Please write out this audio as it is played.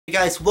Hey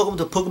guys, welcome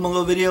to Pokemon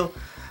Go video.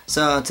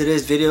 So in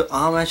today's video,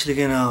 I'm actually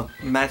gonna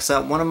max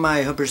out one of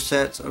my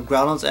 100% of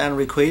Groudons and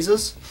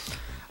Rayquazas.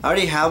 I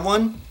already have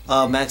one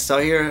maxed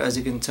out here. As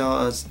you can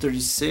tell, it's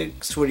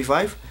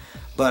 3645,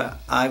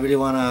 but I really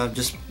wanna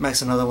just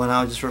max another one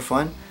out just for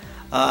fun.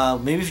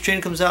 Maybe if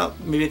training comes out,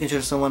 maybe I can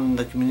share someone in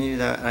the community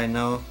that I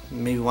know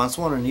maybe wants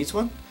one or needs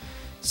one.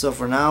 So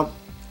for now,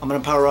 I'm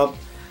gonna power up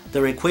the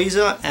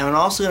Rayquaza, and I'm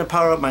also going to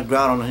power up my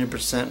Groudon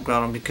 100%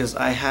 Groudon because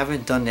I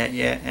haven't done that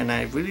yet, and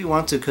I really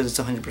want to because it's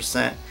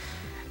 100%,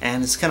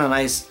 and it's kind of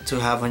nice to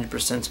have 100%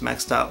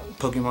 maxed out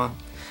Pokemon.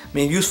 I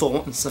mean, useful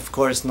ones, of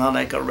course, not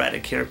like a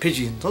Raticate or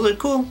Pidgey. Those are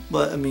cool,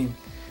 but I mean,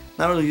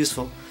 not really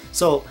useful.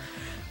 So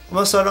I'm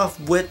going to start off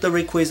with the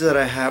Rayquaza that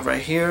I have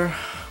right here.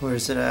 Where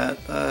is it at?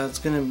 It's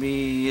going to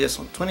be this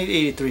one,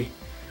 2083.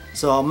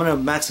 So I'm going to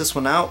max this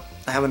one out.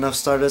 I have enough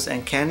Stardust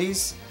and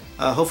candies.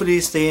 Hopefully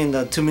stay in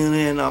the 2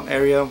 million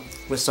area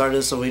with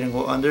Stardust so we don't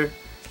go under.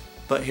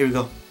 But here we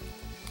go.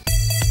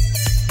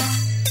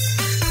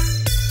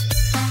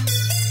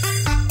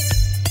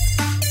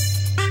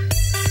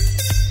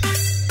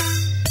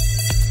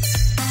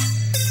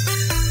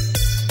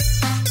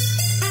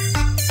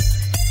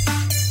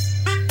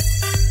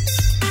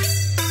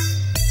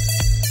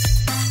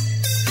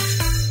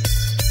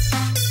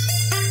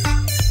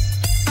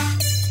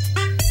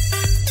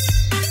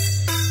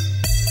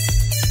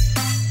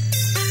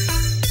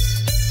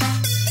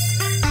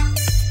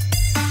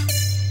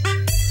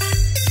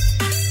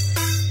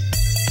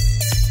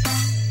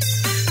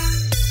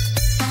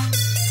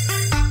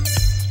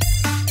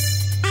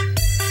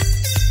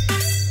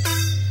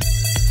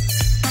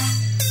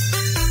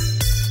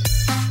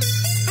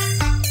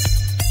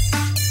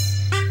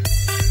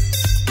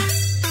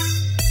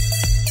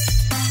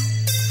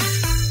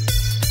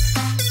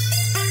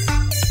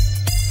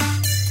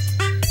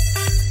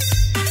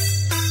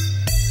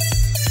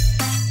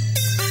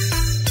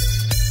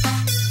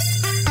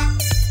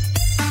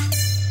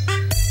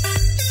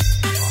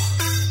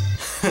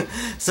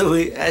 So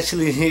we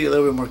actually need a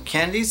little bit more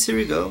candies. Here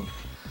we go.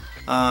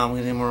 I'm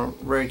gonna need more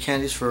rare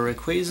candies for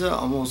Rayquaza.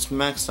 Almost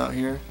maxed out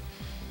here.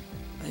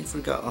 I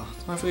forgot. Oh,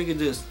 I forgot to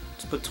do this.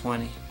 Let's put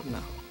 20. No.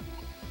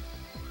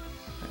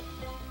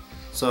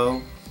 So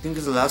I think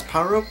it's the last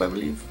power up, I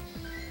believe.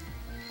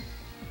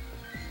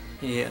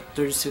 Yeah,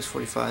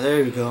 3645.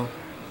 There we go.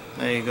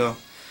 There you go.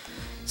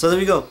 So there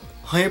we go.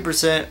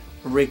 100%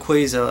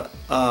 Rayquaza.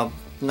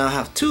 Now I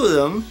have two of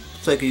them,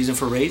 so I can use them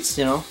for rates.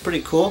 You know,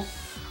 pretty cool.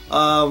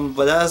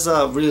 But that's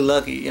really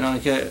lucky, you know,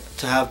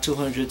 to have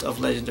 200 of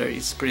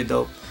legendaries. Pretty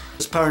dope.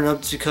 Just powering up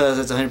just because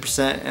it's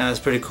 100% and it's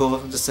pretty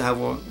cool just to have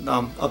one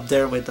up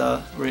there with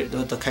the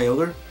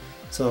Kyogre.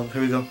 So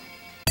here we go.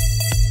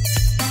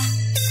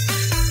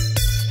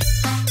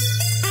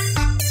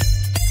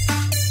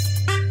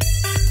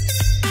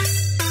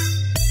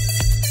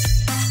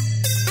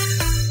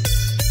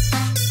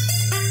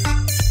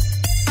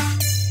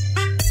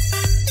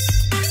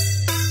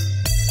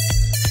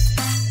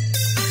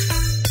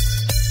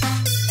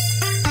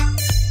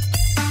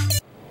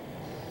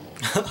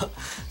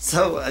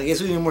 So I guess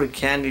we need more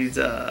candies.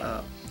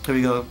 Here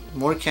we go.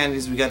 More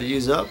candies we got to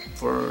use up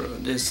for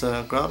this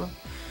Groudon.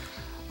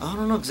 I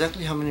don't know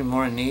exactly how many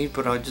more I need,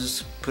 but I'll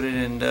just put it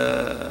in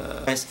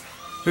the... Guys,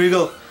 here we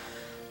go.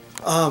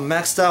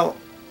 Maxed out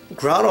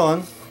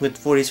Groudon with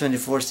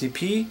 4074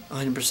 CP,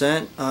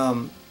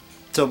 100%.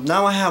 So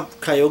now I have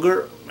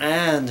Kyogre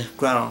and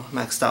Groudon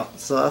maxed out.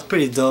 So that's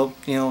pretty dope.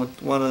 You know,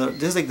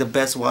 this is like the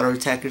best water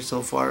attacker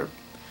so far.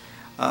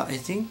 I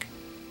think,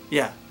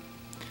 yeah.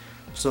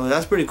 So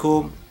that's pretty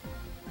cool.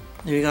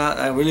 We got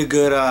a really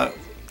good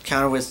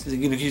counter with,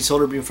 you know,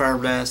 Solar Beam, Fire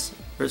Blast,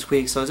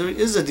 Earthquake. So this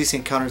is a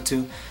decent counter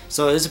too.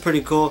 So this is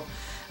pretty cool.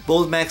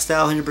 Both maxed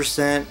out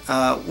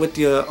 100%. With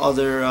the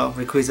other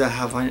Rayquaza I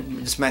have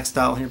just maxed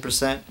out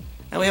 100%.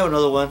 And we have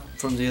another one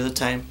from the other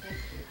time.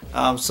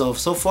 So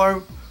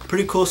far,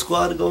 pretty cool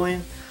squad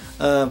going.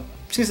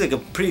 Seems like a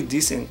pretty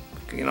decent,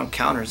 you know,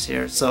 counters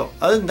here. So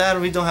other than that,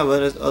 we don't have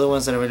other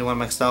ones that I really want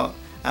maxed out.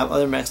 I have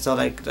other maxed out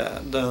like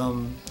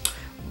the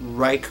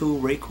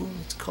Rayquaza,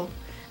 it's called,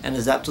 and the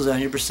Zapdos are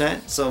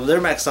 100%, so they're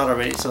maxed out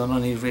already, so I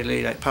don't need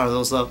really like power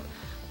those up.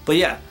 But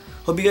yeah,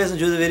 hope you guys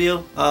enjoyed the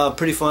video.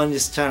 Pretty fun,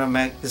 just trying to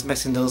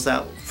maxing those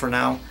out for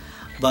now.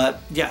 But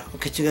yeah, I'll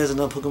catch you guys in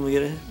another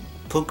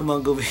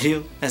Pokemon Go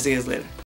video. I'll see you guys later.